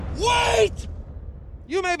Wait!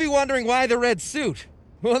 You may be wondering why the red suit.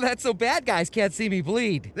 Well, that's so bad guys can't see me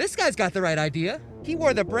bleed. This guy's got the right idea. He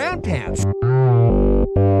wore the brown pants.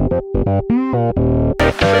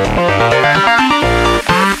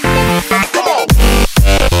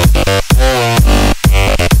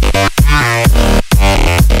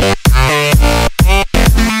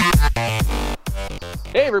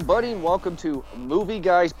 Hey everybody, and welcome to Movie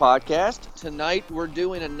Guys Podcast. Tonight we're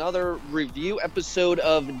doing another review episode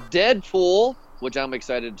of Deadpool, which I'm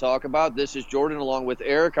excited to talk about. This is Jordan along with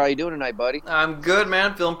Eric. How you doing tonight, buddy? I'm good,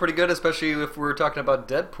 man. Feeling pretty good, especially if we're talking about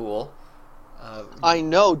Deadpool. I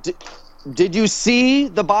know. Did you see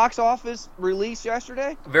the box office release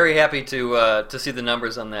yesterday? Very happy to see the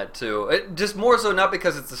numbers on that too. Just more so not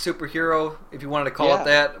because it's a superhero, if you wanted to call it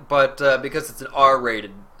that, but because it's an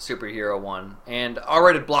R-rated superhero one and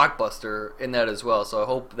R-rated blockbuster in that as well. So I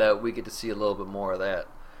hope that we get to see a little bit more of that.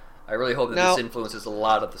 I really hope that this influences a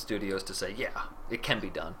lot of the studios to say, yeah, it can be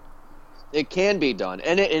done. It can be done,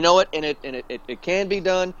 and it can be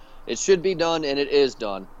done. It should be done, and it is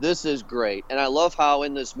done. This is great, and I love how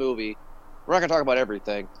in this movie, we're not going to talk about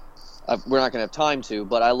everything. We're not going to have time to,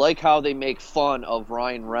 but I like how they make fun of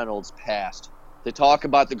Ryan Reynolds' past. They talk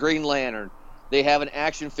about the Green Lantern. They have an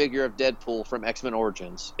action figure of Deadpool from X-Men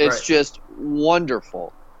Origins. It's just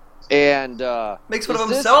wonderful. And makes fun of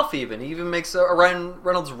himself even. He even makes a Ryan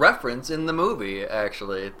Reynolds reference in the movie,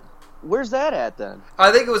 actually. Where's that at, then?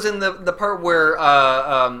 I think it was in the part where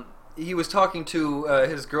he was talking to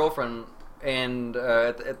his girlfriend and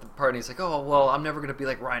at the party, he's like, oh, well, I'm never going to be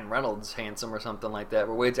like Ryan Reynolds handsome or something like that,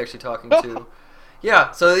 where Wade's actually talking to...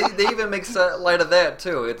 Yeah, so they even make light of that,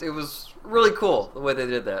 too. It was really cool, the way they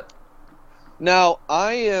did that. Now,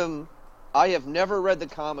 I have never read the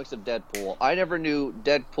comics of Deadpool. I never knew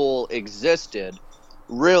Deadpool existed,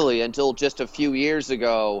 really, until just a few years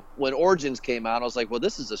ago when Origins came out. I was like, well,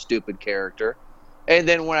 this is a stupid character. And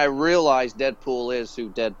then when I realized Deadpool is who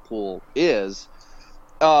Deadpool is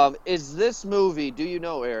this movie, do you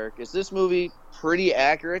know, Eric, is this movie pretty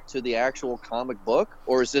accurate to the actual comic book,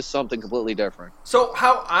 or is this something completely different? So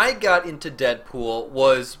how I got into Deadpool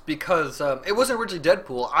was because it wasn't originally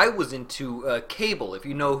Deadpool. I was into Cable, if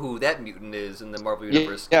you know who that mutant is in the Marvel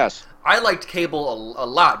Universe. Yes. I liked Cable a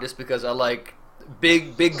lot just because I like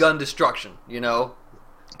big gun destruction, you know?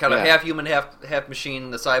 Kind of half human, half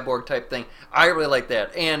machine, the cyborg type thing. I really like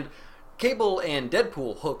that. And Cable and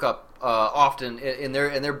Deadpool hook up often in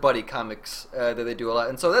their buddy comics that they do a lot,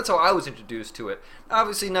 and so that's how I was introduced to it.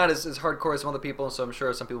 Obviously, not as hardcore as some other people, so I'm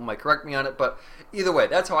sure some people might correct me on it. But either way,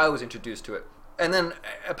 that's how I was introduced to it. And then,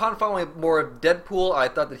 upon following more of Deadpool, I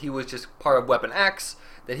thought that he was just part of Weapon X,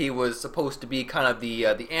 that he was supposed to be kind of the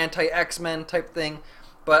anti-X-Men type thing.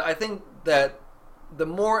 But I think that the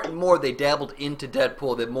more and more they dabbled into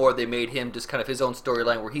Deadpool, the more they made him just kind of his own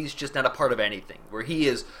storyline where he's just not a part of anything, where he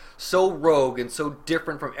is so rogue and so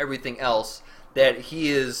different from everything else that he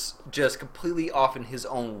is just completely off in his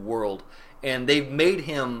own world. And they've made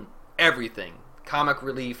him everything. Comic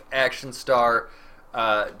relief, action star,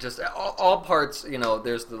 just all parts, you know,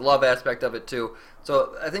 there's the love aspect of it too.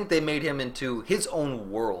 So I think they made him into his own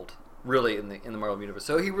world, really, in the Marvel Universe.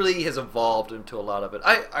 So he really has evolved into a lot of it.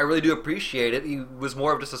 I really do appreciate it. He was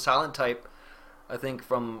more of just a silent type, I think,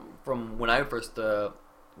 from when I first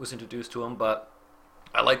was introduced to him. But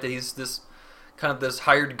I like that he's this kind of this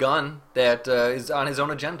hired gun that is on his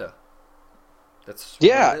own agenda. That's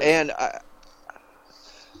and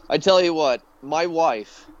I tell you what, my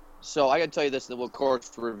wife. So I got to tell you this, and then we'll of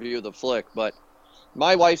course review the flick. But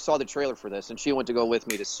my wife saw the trailer for this, and she went to go with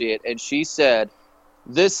me to see it, and she said,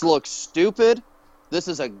 this looks stupid. This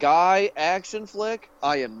is a guy action flick.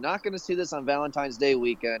 I am not going to see this on Valentine's Day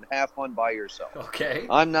weekend. Have fun by yourself. Okay.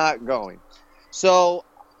 I'm not going. So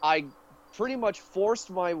I pretty much forced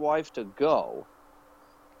my wife to go.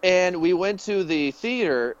 And we went to the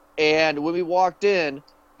theater, and when we walked in,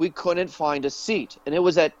 we couldn't find a seat. And it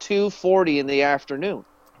was at 2:40 in the afternoon.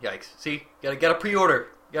 Yikes. See, gotta pre-order.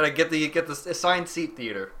 Gotta get the assigned seat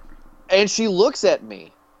theater. And she looks at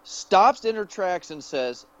me, stops in her tracks and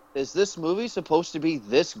says, is this movie supposed to be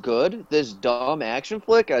this good? This dumb action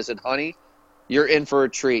flick? I said, honey, you're in for a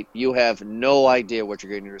treat. You have no idea what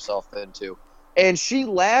you're getting yourself into. And she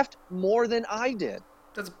laughed more than I did.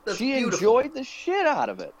 That's she beautiful. Enjoyed the shit out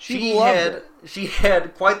of it. She loved it. She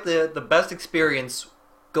had quite the best experience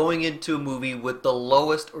going into a movie with the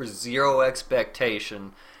lowest or zero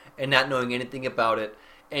expectation and not knowing anything about it,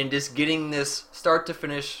 and just getting this start to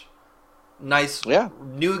finish nice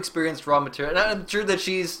new experience raw material. And I'm sure that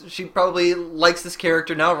she probably likes this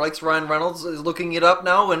character now, likes Ryan Reynolds, is looking it up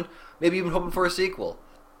now, and maybe even hoping for a sequel.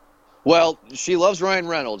 Well, she loves Ryan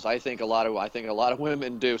Reynolds. I think a lot of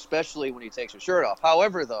women do, especially when he takes his shirt off.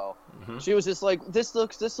 However, though, Mm-hmm. she was just like, this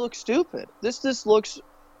looks stupid. This looks,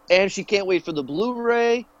 and she can't wait for the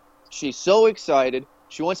Blu-ray. She's so excited.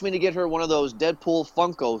 She wants me to get her one of those Deadpool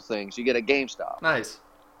Funko things you get at GameStop. Nice.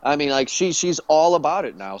 I mean, like she's all about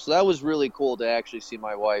it now. So that was really cool to actually see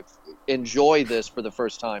my wife enjoy this for the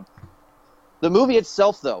first time. The movie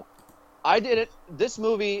itself, though, I did it. This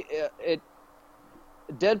movie,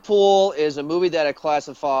 Deadpool is a movie that I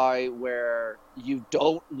classify where you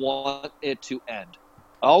don't want it to end.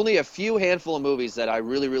 Only a few handful of movies that I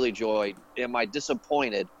really, really enjoyed am I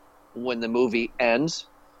disappointed when the movie ends.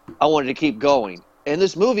 I wanted to keep going. And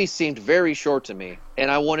this movie seemed very short to me,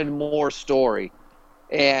 and I wanted more story.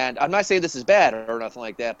 And I'm not saying this is bad or nothing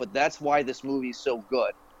like that, but that's why this movie is so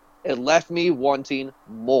good. It left me wanting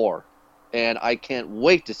more. And I can't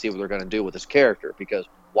wait to see what they're going to do with this character because,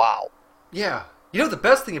 wow. Yeah. You know, the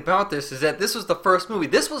best thing about this is that this was the first movie.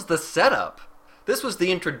 This was the setup. This was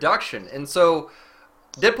the introduction. And so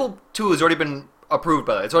Deadpool 2 has already been approved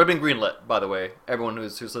by that. It's already been greenlit, by the way, everyone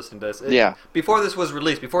who's listening to this. Yeah. Before this was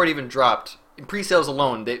released, before it even dropped, in pre-sales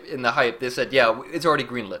alone, in the hype, they said, yeah, it's already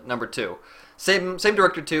greenlit, number 2. Same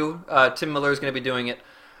director, too. Tim Miller is going to be doing it.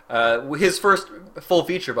 His first full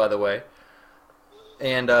feature, by the way.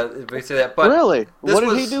 And they say that. But really? What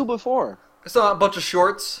did he do before? So a bunch of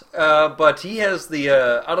shorts, but he has the,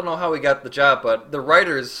 I don't know how he got the job, but the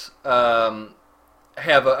writers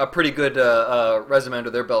have a pretty good resume under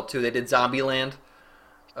their belt, too. They did Zombieland,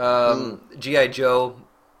 G.I. Joe,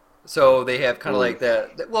 so they have kind of like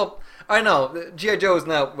that. Well, I know, G.I. Joe is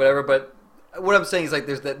not whatever, but what I'm saying is like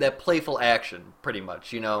there's that playful action, pretty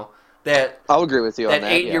much, you know? I'll agree with you on that.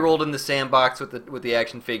 That 8-year-old in the sandbox with the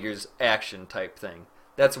action figures action type thing.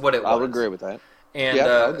 That's what it was. I would agree with that. And, yeah,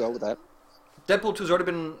 I'll go with that. Deadpool 2's already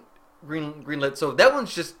been greenlit, so that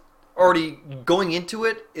one's just already going into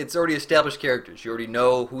it. It's already established characters. You already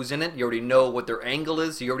know who's in it. You already know what their angle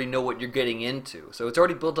is. You already know what you're getting into. So it's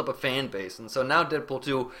already built up a fan base, and so now Deadpool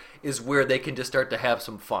 2 is where they can just start to have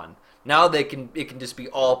some fun. Now it can just be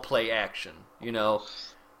all play action. You know,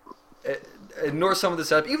 ignore some of the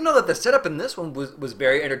setup. Even though that the setup in this one was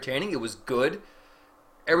very entertaining, it was good.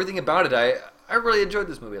 Everything about it, I really enjoyed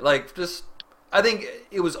this movie. Like just. I think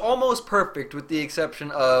it was almost perfect, with the exception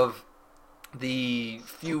of the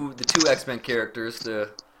two X-Men characters.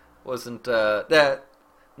 That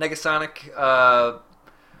Negasonic, a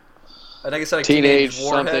Negasonic Teenage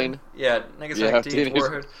Warhead. Something. Yeah, Negasonic Teenage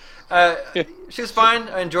Warhead. She was fine.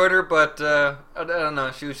 I enjoyed her, but I don't know.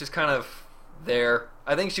 She was just kind of there.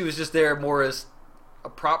 I think she was just there more as a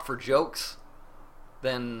prop for jokes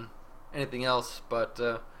than anything else. But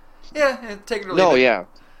yeah, take it or leave it. No, yeah.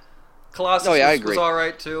 Colossus was all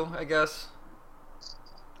right too, I guess.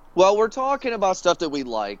 Well, we're talking about stuff that we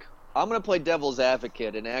like. I'm going to play devil's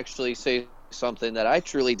advocate and actually say something that I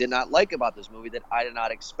truly did not like about this movie that I did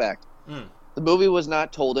not expect. The movie was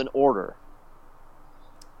not told in order.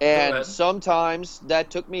 And sometimes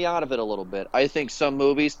that took me out of it a little bit. I think some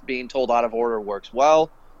movies being told out of order works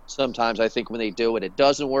well. Sometimes I think when they do it, it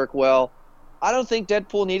doesn't work well. I don't think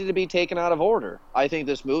Deadpool needed to be taken out of order. I think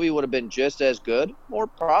this movie would have been just as good, or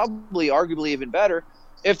probably arguably even better,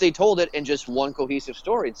 if they told it in just one cohesive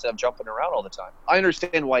story instead of jumping around all the time. I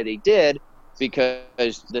understand why they did,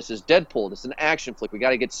 because this is Deadpool. This is an action flick. We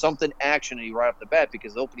got to get something actiony right off the bat,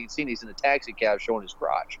 because the opening scene he's in the taxi cab showing his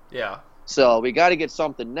crotch. Yeah. So we got to get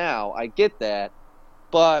something now. I get that,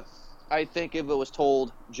 but I think if it was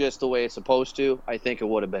told just the way it's supposed to, I think it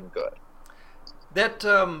would have been good. That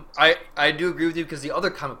I do agree with you, because the other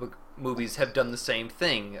comic book movies have done the same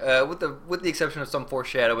thing, with the exception of some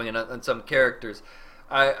foreshadowing and some characters.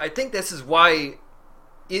 I think this is why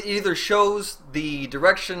it either shows the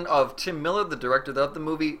direction of Tim Miller, the director of the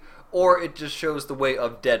movie, or it just shows the way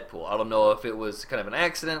of Deadpool. I don't know if it was kind of an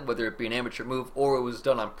accident, whether it be an amateur move, or it was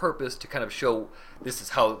done on purpose to kind of show this is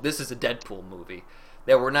a Deadpool movie.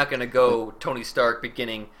 That we're not going to go Tony Stark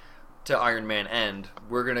beginning to Iron Man end.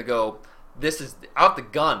 We're going to go, this is out the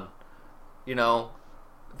gun, you know,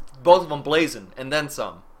 both of them blazing, and then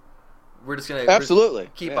some. We're just going to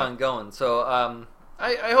keep on going. So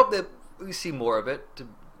I hope that we see more of it, to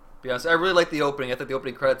be honest. I really like the opening. I thought the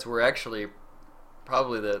opening credits were actually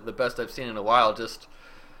probably the best I've seen in a while. Just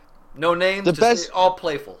no names, all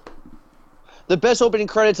playful. The best opening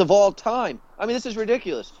credits of all time. I mean, this is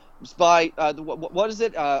ridiculous. It's by, what is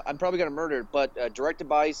it? I'm probably going to murder it, but directed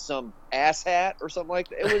by some asshat or something like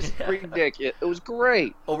that. It was ridiculous. It was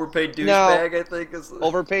great. Overpaid douchebag, I think.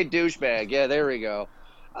 Overpaid douchebag. Yeah, there we go.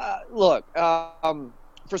 Look,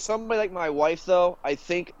 for somebody like my wife, though, I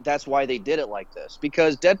think that's why they did it like this.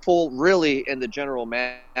 Because Deadpool really, in the general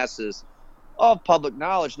masses of public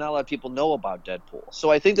knowledge, not a lot of people know about Deadpool. So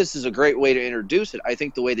I think this is a great way to introduce it. I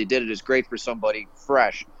think the way they did it is great for somebody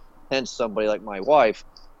fresh, hence somebody like my wife.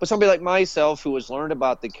 But somebody like myself who has learned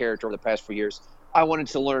about the character over the past few years, I wanted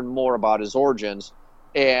to learn more about his origins,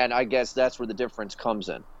 and I guess that's where the difference comes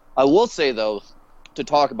in. I will say, though, to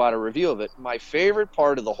talk about a review of it, my favorite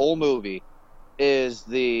part of the whole movie is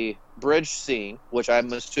the bridge scene, which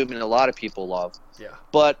I'm assuming a lot of people love. Yeah.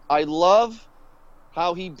 But I love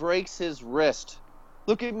how he breaks his wrist.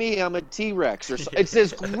 Look at me, I'm a T-Rex. It's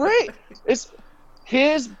just great. It's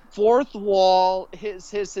his fourth wall,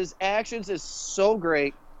 his actions is so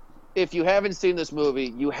great. If you haven't seen this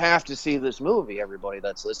movie, you have to see this movie, everybody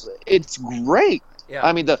that's listening. It's great. Yeah.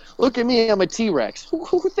 I mean, look at me, I'm a T-Rex.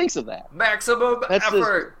 Who thinks of that? Maximum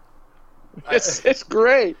effort. It's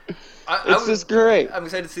great. It's just great. I'm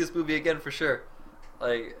excited to see this movie again for sure.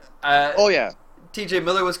 Like, oh yeah. T.J.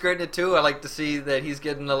 Miller was great in it too. I like to see that he's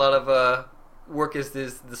getting a lot of work as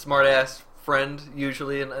the smart ass friend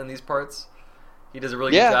usually in these parts. He does a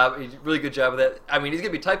really good job. Really good job of that. I mean, he's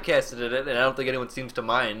gonna be typecasted in it, and I don't think anyone seems to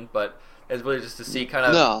mind. But it's really just to see kind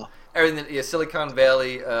of everything. Yeah, Silicon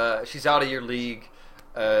Valley. She's out of your league.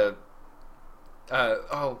 What's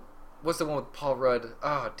the one with Paul Rudd?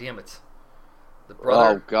 Oh, damn it. The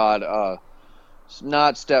brother. Oh God.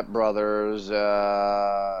 Not Step Brothers.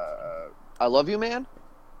 I Love You, Man.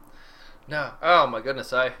 No. Oh my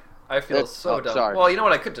goodness. I feel so dumb. Sorry. Well, you know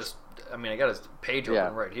what? I got his page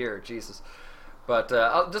open right here. Jesus. But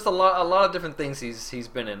just a lot of different things he's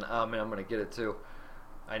been in. Oh man, I'm gonna get it too.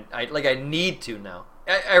 I need to now.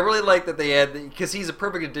 I really like that they add because he's a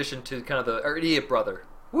perfect addition to kind of our idiot brother.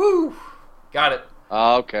 Woo, got it.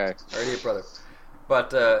 Okay. Our idiot brother, but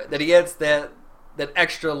that he adds that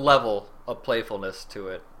extra level of playfulness to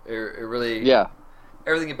it. It really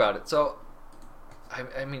everything about it. So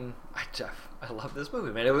I mean I love this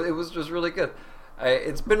movie, man. It was just really good.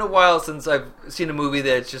 It's been a while since I've seen a movie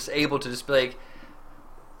that's just able to just be like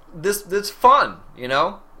this fun, you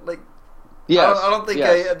know? Like, yes, I don't think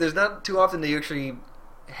there's not too often that you actually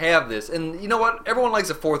have this. And you know what? Everyone likes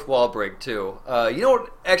a fourth wall break too. You know what?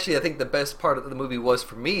 Actually, I think the best part of the movie was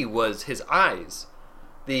for me was his eyes,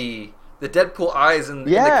 the Deadpool eyes and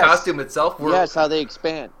the costume itself were how they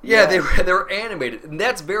expand. Yeah, they were animated, and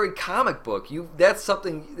that's very comic book. That's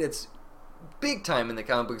something that's big time in the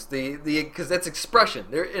comic books. Because that's expression.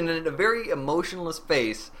 They're in a very emotionless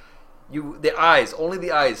face. Only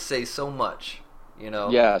the eyes say so much, you know.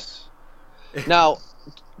 Yes. Now,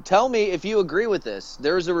 tell me if you agree with this.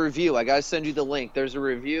 There's a review. I gotta send you the link. There's a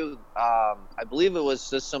review. I believe it was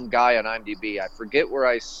just some guy on IMDb. I forget where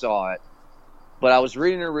I saw it, but I was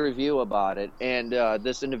reading a review about it, and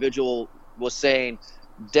this individual was saying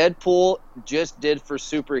Deadpool just did for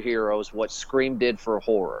superheroes what Scream did for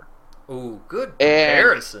horror. Ooh, good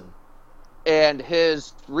comparison. And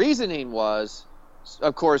his reasoning was,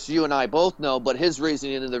 of course, you and I both know, but his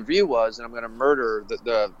reasoning in the review was, and I'm going to murder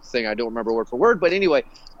the thing, I don't remember word for word, but anyway,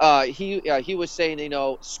 he was saying, you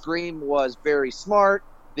know, Scream was very smart.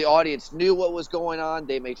 The audience knew what was going on.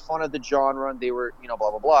 They made fun of the genre, and they were, you know, blah,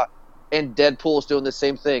 blah, blah. And Deadpool's doing the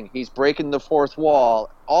same thing. He's breaking the fourth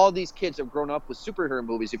wall. All these kids have grown up with superhero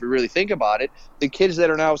movies, if you really think about it. The kids that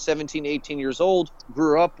are now 17, 18 years old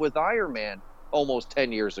grew up with Iron Man almost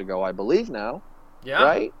 10 years ago, I believe now. Yeah.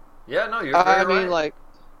 Right? Yeah, no, you're right.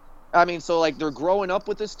 So they're growing up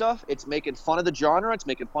with this stuff. It's making fun of the genre. It's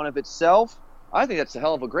making fun of itself. I think that's a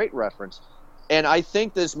hell of a great reference. And I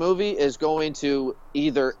think this movie is going to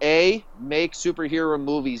either A, make superhero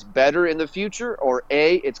movies better in the future, or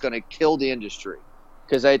A, it's going to kill the industry.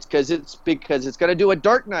 Because it's going to do a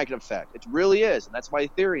Dark Knight effect. It really is, and that's my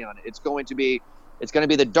theory on it. It's going to be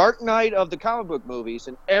the Dark Knight of the comic book movies,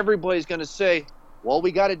 and everybody's going to say, well,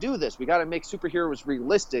 we got to do this. We got to make superheroes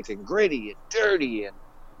realistic and gritty and dirty,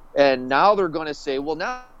 and now they're going to say, well,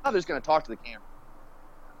 now they're just going to talk to the camera.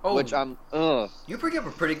 Oh, which you bring up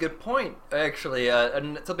a pretty good point, actually,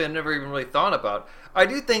 and something I've never even really thought about. I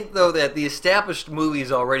do think, though, that the established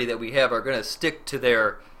movies already that we have are going to stick to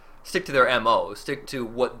their MO, stick to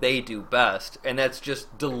what they do best, and that's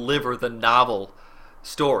just deliver the novel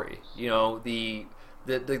story. You know, the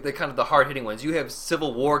kind of the hard hitting ones. You have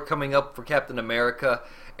Civil War coming up for Captain America,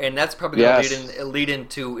 and that's probably going to lead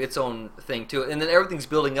into its own thing too. And then everything's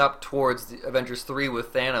building up towards the Avengers 3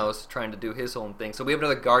 with Thanos trying to do his own thing. So we have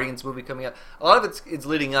another Guardians movie coming up. A lot of it's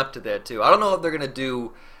leading up to that too. I don't know if they're going to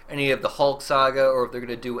do any of the Hulk saga or if they're going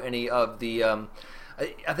to do any of the.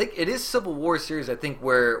 I think it is Civil War series. I think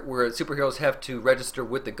where superheroes have to register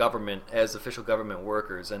with the government as official government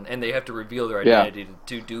workers, and they have to reveal their identity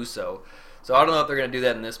to do so. So I don't know if they're going to do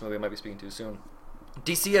that in this movie. I might be speaking too soon.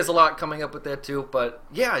 DC has a lot coming up with that too, but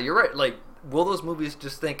yeah, you're right. Like, will those movies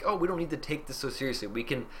just think, oh, we don't need to take this so seriously? We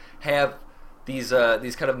can have these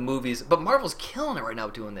kind of movies. But Marvel's killing it right now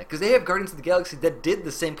doing that, because they have Guardians of the Galaxy that did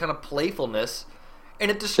the same kind of playfulness. And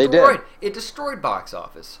it destroyed box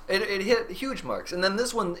office. It hit huge marks. And then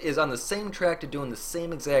this one is on the same track to doing the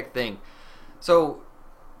same exact thing. So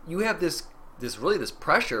you have this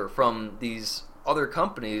pressure from these other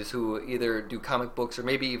companies who either do comic books or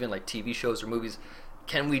maybe even like TV shows or movies.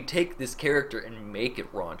 Can we take this character and make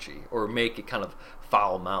it raunchy or make it kind of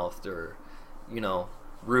foul-mouthed or,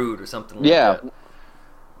 rude or something like that?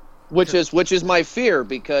 Which is my fear,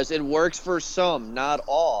 because it works for some, not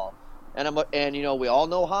all. And we all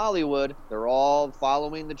know Hollywood. They're all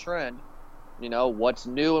following the trend. What's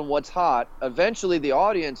new and what's hot. Eventually, the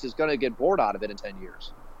audience is going to get bored out of it in 10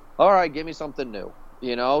 years. All right, give me something new.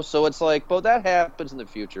 So it's like, but that happens in the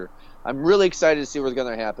future. I'm really excited to see what's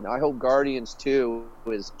going to happen. I hope Guardians 2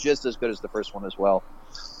 is just as good as the first one as well.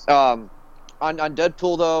 On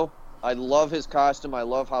Deadpool, though, I love his costume. I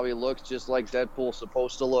love how he looks just like Deadpool's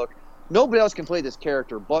supposed to look. Nobody else can play this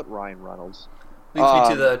character but Ryan Reynolds. Leads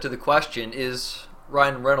me to the question: is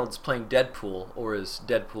Ryan Reynolds playing Deadpool, or is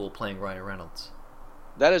Deadpool playing Ryan Reynolds?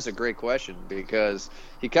 That is a great question, because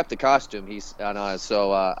he kept the costume.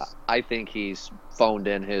 So I think he's phoned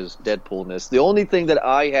in his Deadpoolness. The only thing that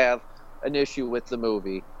I have an issue with the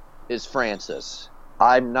movie is Francis.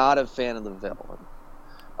 I'm not a fan of the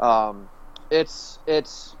villain.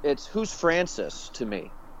 It's who's Francis to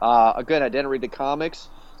me. Again, I didn't read the comics.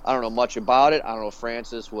 I don't know much about it. I don't know if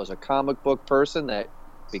Francis was a comic book person. I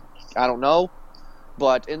don't know.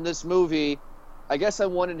 But in this movie, I guess I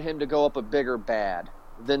wanted him to go up a bigger bad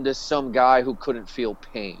than just some guy who couldn't feel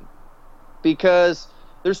pain. Because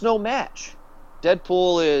there's no match.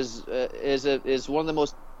 Deadpool is one of the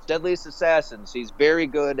most deadliest assassins. He's very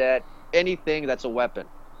good at anything that's a weapon.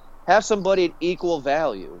 Have somebody at equal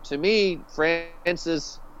value. To me,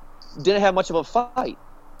 Francis didn't have much of a fight.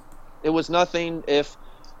 It was nothing if...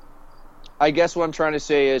 I guess what I'm trying to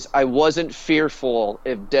say is I wasn't fearful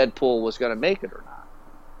if Deadpool was going to make it or not,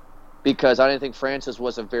 because I didn't think Francis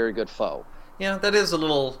was a very good foe. Yeah, that is a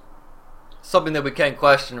little something that we can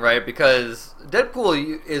question, right? Because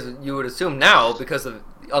Deadpool is, you would assume now, because of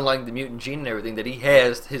unlike the mutant gene and everything, that he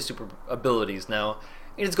has his super abilities now.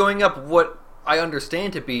 And it's going up what I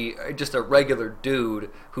understand to be just a regular dude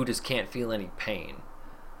who just can't feel any pain,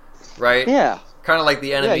 right? Yeah. Kind of like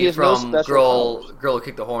the enemy from Girl Who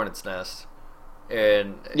Kicked the Hornet's Nest.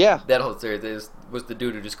 And that whole series was the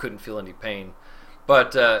dude who just couldn't feel any pain.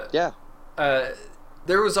 But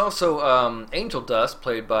there was also Angel Dust,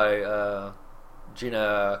 played by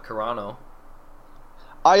Gina Carano.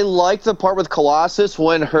 I like the part with Colossus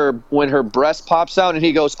when her breast pops out and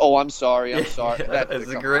he goes, "Oh, I'm sorry." It's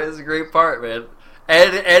a great part, man.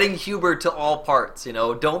 Adding humor to all parts,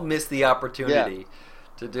 don't miss the opportunity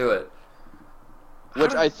to do it.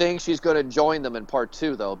 Which I think she's going to join them in part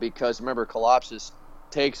 2, though, because remember, Colossus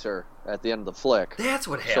takes her at the end of the flick. That's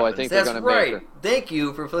what happens. So I think they're going to make her. Thank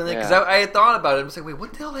you for filling that, because I had thought about it. I was like, wait,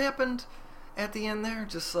 what the hell happened at the end there?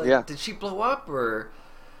 Just like, did she blow up or?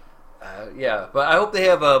 But I hope they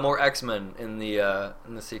have more X-Men in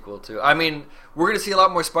the sequel too. I mean, we're going to see a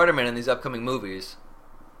lot more Spider-Man in these upcoming movies.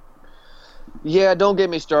 Yeah, don't get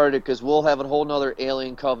me started, because we'll have a whole nother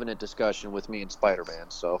Alien Covenant discussion with me and Spider-Man.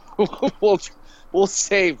 So we'll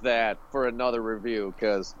save that for another review,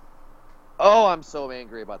 because I'm so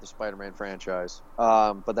angry about the Spider-Man franchise.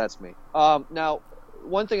 But that's me. Now,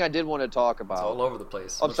 one thing I did want to talk about. It's all over the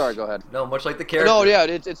place. I'm sorry. Go ahead. No, much like the character. No, yeah,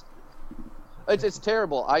 it's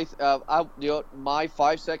terrible. My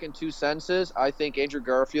 5-second 2 sentences. I think Andrew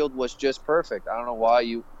Garfield was just perfect. I don't know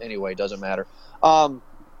why Anyway, it doesn't matter.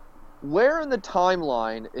 Where in the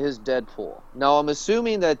timeline is Deadpool? Now, I'm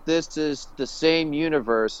assuming that this is the same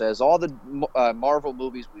universe as all the Marvel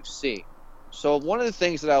movies we've seen. So one of the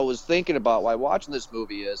things that I was thinking about while watching this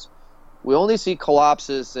movie is we only see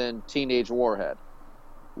Colossus and Teenage Warhead.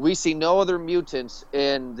 We see no other mutants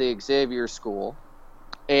in the Xavier School.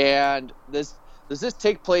 And does this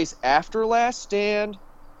take place after Last Stand?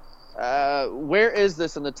 Where is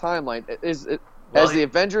this in the timeline? Has the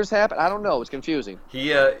Avengers happened? I don't know. It's confusing.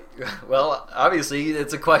 Well, obviously,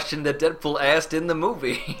 it's a question that Deadpool asked in the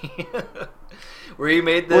movie. Where he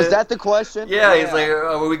made Was that the question? Yeah, he's like,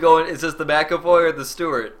 are we going, is this the McAvoy or the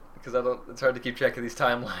Stewart? Because it's hard to keep track of these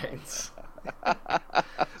timelines.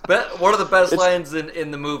 But one of the best lines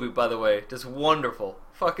in the movie, by the way. Just wonderful.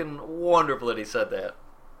 fucking wonderful that he said that.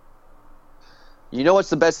 You know what's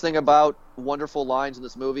the best thing about wonderful lines in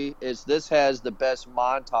this movie is this has the best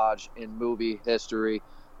montage in movie history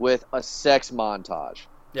with a sex montage.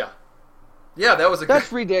 Yeah. Yeah, that was a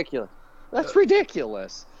That's ridiculous. That's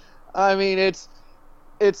ridiculous. I mean, it's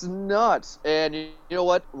nuts. And you know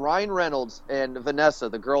what? Ryan Reynolds and Vanessa,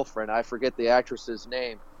 the girlfriend, I forget the actress's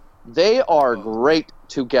name, they are great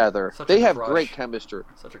together. They have great chemistry.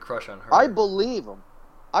 Such a crush on her. I believe them.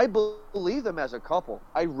 I believe them as a couple.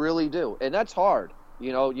 I really do. And that's hard.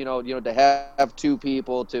 You know, to have two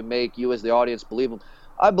people to make you as the audience believe them.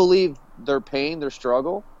 I believe their pain, their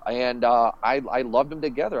struggle, and I loved them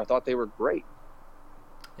together. I thought they were great.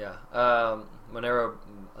 Yeah. Monera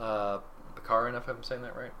Baccarin, if I'm saying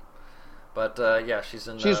that right. But yeah, she's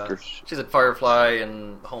in Firefly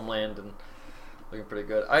and Homeland and looking pretty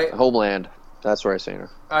good. Homeland. That's where I seen her.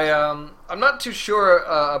 I'm not too sure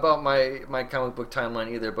about my comic book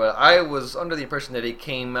timeline either, but I was under the impression that it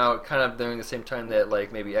came out kind of during the same time that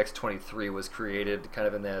like maybe X-23 was created, kind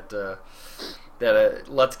of in that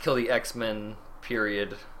Let's Kill the X-Men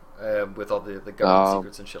period with all the government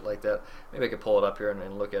secrets and shit like that. Maybe I could pull it up here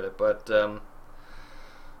and look at it, but so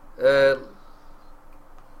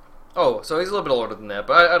he's a little bit older than that,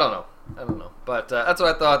 but I don't know. But that's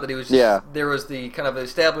what I thought, that he was just, there was the kind of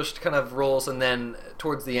established kind of roles, and then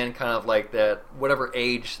towards the end, kind of like that, whatever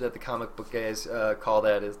age that the comic book guys call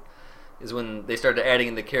that is when they started adding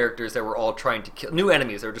in the characters that were all trying to kill, new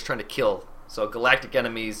enemies they were just trying to kill. So galactic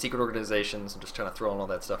enemies, secret organizations, and just trying to throw in all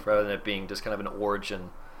that stuff, rather than it being just kind of an origin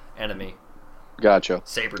enemy. Gotcha.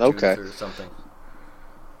 Sabretooth or something.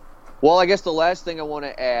 Well, I guess the last thing I want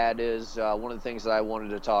to add is one of the things that I wanted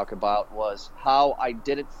to talk about was how I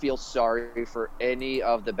didn't feel sorry for any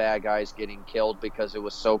of the bad guys getting killed because it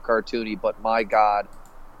was so cartoony. But my God,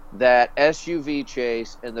 that SUV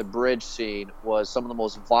chase and the bridge scene was some of the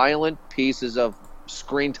most violent pieces of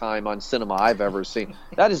screen time on cinema I've ever seen.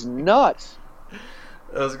 That is nuts.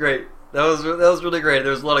 That was great. That was really great.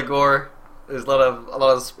 There was a lot of gore. There's a lot of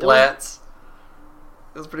splats.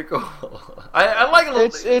 It was pretty cool. I like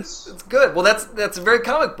it. It's good. Well, that's a very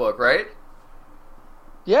comic book, right?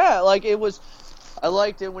 Yeah, like it was. I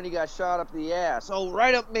liked it when he got shot up the ass. Oh,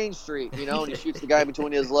 right up Main Street, and he shoots the guy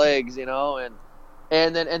between his legs, and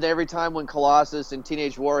then every time when Colossus and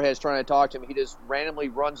Teenage Warhead's trying to talk to him, he just randomly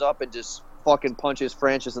runs up and just fucking punches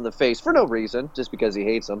Francis in the face for no reason, just because he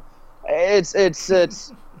hates him. It's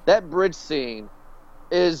that bridge scene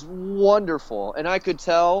is wonderful, and I could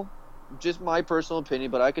tell. Just my personal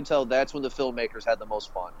opinion, but I could tell that's when the filmmakers had the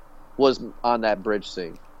most fun, was on that bridge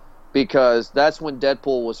scene, because that's when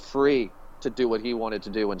Deadpool was free to do what he wanted to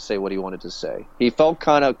do and say what he wanted to say. He felt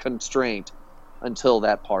kind of constrained until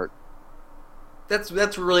that part.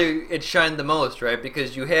 That's really, it shined the most, right?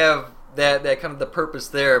 Because you have that kind of the purpose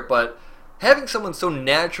there, but having someone so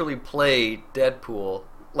naturally play Deadpool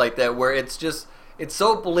like that, where it's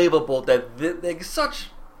so believable that they're such.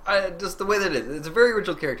 Just the way that it is. It's a very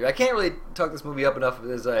original character. I can't really talk this movie up enough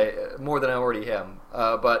more than I already am.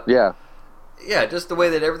 But yeah, just the way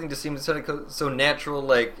that everything just seems so natural.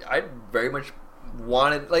 Like I very much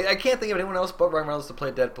wanted. Like I can't think of anyone else but Ryan Reynolds to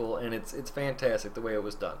play Deadpool, and it's fantastic the way it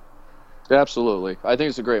was done. Absolutely, I think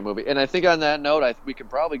it's a great movie. And I think on that note, we can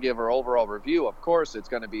probably give our overall review. Of course, it's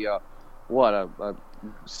going to be a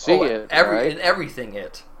everything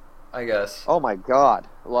I guess. Oh my God!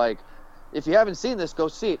 Like. If you haven't seen this, go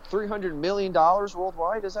see it. $300 million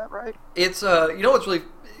worldwide, is that right? It's, what's really,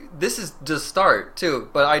 this is the start, too,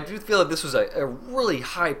 but I do feel like this was a really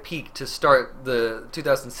high peak to start the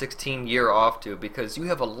 2016 year off to, because you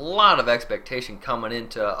have a lot of expectation coming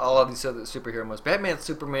into all of these other superhero movies. Batman,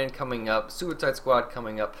 Superman coming up, Suicide Squad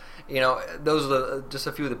coming up, those are just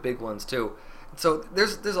a few of the big ones, too. So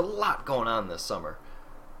there's a lot going on this summer.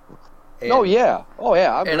 And, I'm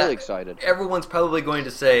really excited. Everyone's probably going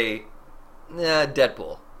to say,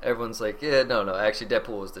 Deadpool. Everyone's like, no, actually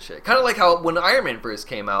Deadpool was the shit. Kind of like how when Iron Man first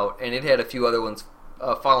came out, and it had a few other ones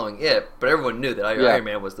following it, but everyone knew that Iron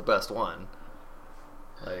Man was the best one.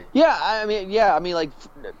 Like,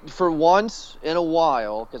 for once in a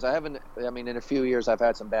while, because in a few years I've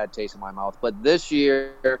had some bad taste in my mouth, but this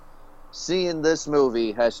year, seeing this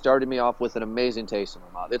movie has started me off with an amazing taste in my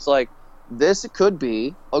mouth. It's like, this could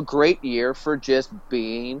be a great year for just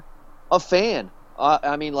being a fan. What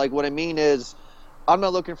I mean is, I'm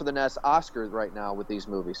not looking for the next Oscar right now with these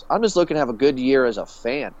movies. I'm just looking to have a good year as a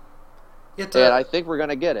fan. And I think we're going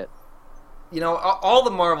to get it. All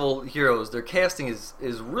the Marvel heroes, their casting is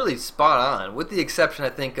really spot on, with the exception,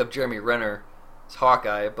 I think, of Jeremy Renner's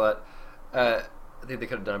Hawkeye, but I think they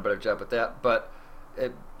could have done a better job with that. But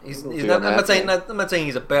He's We'll see not. on that. I'm not saying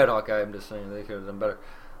he's a bad Hawkeye. I'm just saying they could have done better.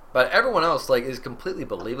 But everyone else like is completely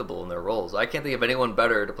believable in their roles. I can't think of anyone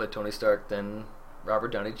better to play Tony Stark than Robert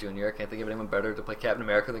Downey Jr. I can't think of anyone better to play Captain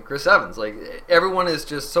America than Chris Evans. Like everyone is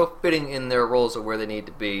just so fitting in their roles of where they need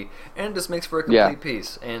to be, and it just makes for a complete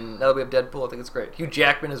piece. And now that we have Deadpool, I think it's great. Hugh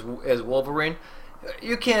Jackman as Wolverine,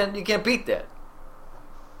 you can't beat that.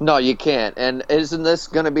 No, you can't. And isn't this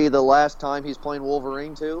going to be the last time he's playing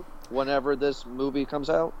Wolverine too? Whenever this movie comes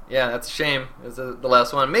out? Yeah, that's a shame. It's the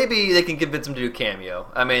last one. Maybe they can convince him to do cameo.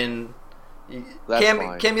 I mean,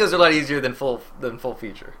 Fine. Cameos are a lot easier than full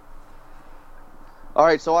feature. All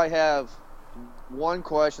right, so I have one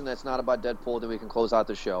question that's not about Deadpool, then we can close out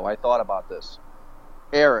the show. I thought about this.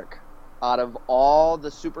 Eric, out of all the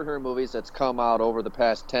superhero movies that's come out over the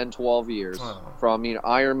past 10, 12 years, from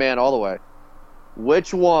Iron Man all the way,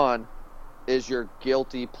 which one is your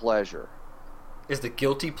guilty pleasure? Is the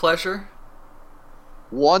guilty pleasure?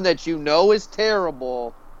 One that you know is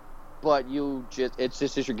terrible, but it's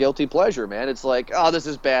just your guilty pleasure, man. It's like, oh, this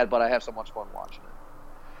is bad, but I have so much fun watching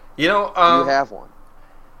it. You know, you have one.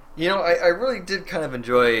 You know, I really did kind of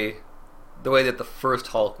enjoy the way that the first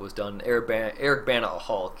Hulk was done, Eric Bana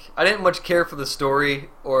Hulk. I didn't much care for the story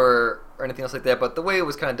or anything else like that, but the way it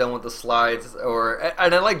was kind of done with the slides,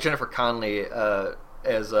 and I like Jennifer Connelly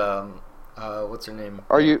as what's her name?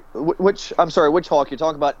 Are you which? I'm sorry, which Hulk? You're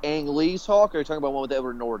talking about Ang Lee's Hulk, or you're talking about one with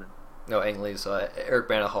Edward Norton? No, Ang Lee's Eric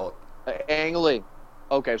Bana Hulk. Ang Lee.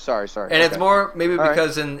 Okay, sorry. And okay. it's more maybe All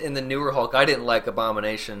because in the newer Hulk, I didn't like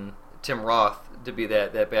Abomination, Tim Roth, to be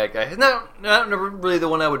that bad guy. Not really the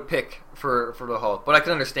one I would pick for the Hulk, but I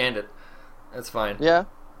can understand it. That's fine. Yeah.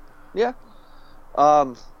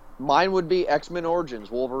 Mine would be X-Men Origins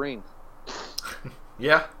Wolverine.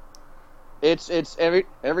 Yeah. It's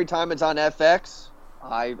every time it's on FX,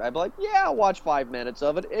 I'd be like, yeah, I'll watch 5 minutes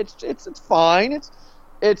of it. It's fine.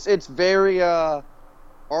 It's very Arnold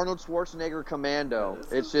Schwarzenegger Commando.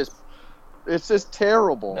 It's just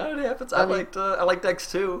terrible. No, it happens. I liked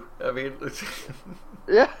X2. I mean,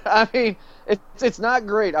 yeah, I mean, it's not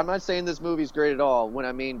great. I'm not saying this movie's great at all when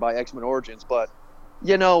I mean by X-Men Origins, but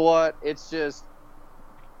you know what? It's just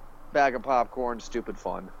bag of popcorn, stupid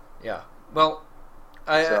fun. Yeah. Well,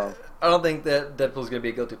 I don't think that Deadpool's going to be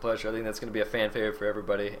a guilty pleasure. I think that's going to be a fan favorite for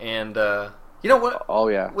everybody. And you know what? Oh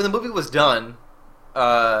yeah. When the movie was done,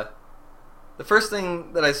 the first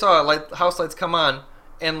thing that I saw, like house lights come on,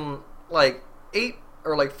 and like 8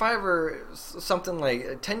 or like 5 or something,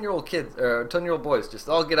 like 10-year-old kids or 10-year-old boys just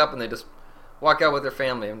all get up and they just walk out with their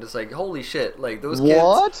family. I'm just like, holy shit! Like those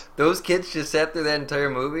kids just sat through that entire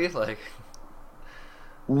movie. Like,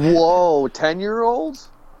 whoa, 10-year-olds?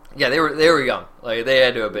 Yeah, they were young. Like they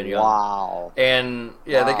had to have been young. Wow. And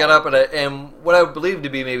yeah, they got up and what I would believe to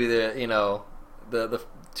be maybe the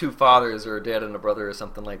 2 fathers or a dad and a brother or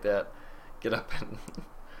something like that get up and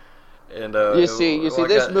you see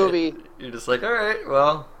this movie. You're just like, all right,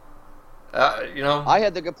 well, I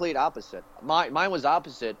had the complete opposite. Mine was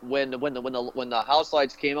opposite when the house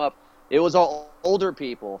lights came up. It was all older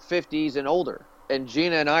people, 50s and older, and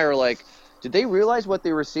Gina and I are like, did they realize what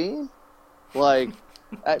they were seeing? Like.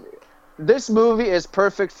 This movie is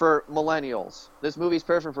perfect for millennials. This movie is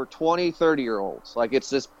perfect for 20, 30-year-olds. Like, it's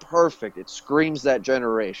just perfect. It screams that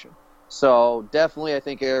generation. So, definitely, I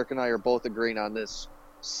think Eric and I are both agreeing on this.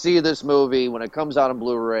 See this movie when it comes out on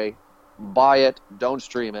Blu-ray. Buy it. Don't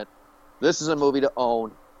stream it. This is a movie to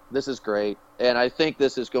own. This is great. And I think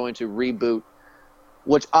this is going to reboot,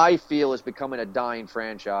 which I feel is becoming a dying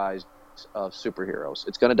franchise of superheroes.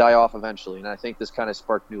 It's going to die off eventually, and I think this kind of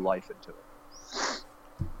sparked new life into it.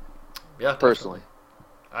 Yeah, personally,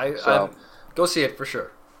 I go see it for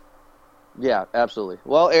sure. Yeah, absolutely.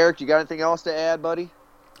 Well, Eric, you got anything else to add, buddy?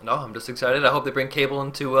 No, I'm just excited. I hope they bring Cable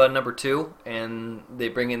into number 2 and they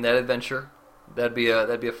bring in that adventure. That'd be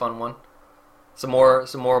a fun one. Some more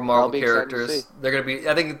Marvel characters. They're gonna be.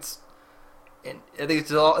 I think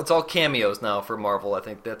it's all cameos now for Marvel. I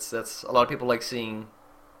think that's a lot of people like seeing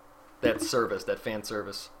that service, that fan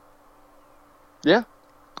service. Yeah,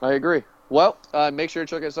 I agree. Well, make sure to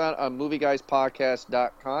check us out on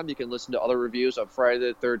movieguyspodcast.com. You can listen to other reviews of Friday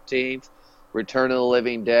the 13th, Return of the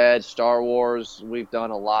Living Dead, Star Wars. We've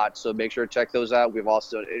done a lot, so make sure to check those out. We've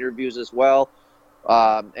also done interviews as well.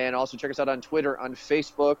 And also check us out on Twitter, on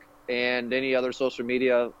Facebook, and any other social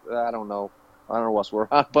media. I don't know what else we're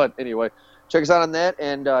on, but anyway, check us out on that.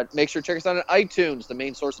 And make sure to check us out on iTunes, the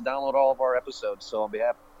main source to download all of our episodes. So on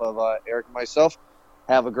behalf of Eric and myself,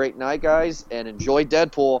 have a great night, guys, and enjoy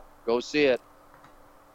Deadpool. Go see it.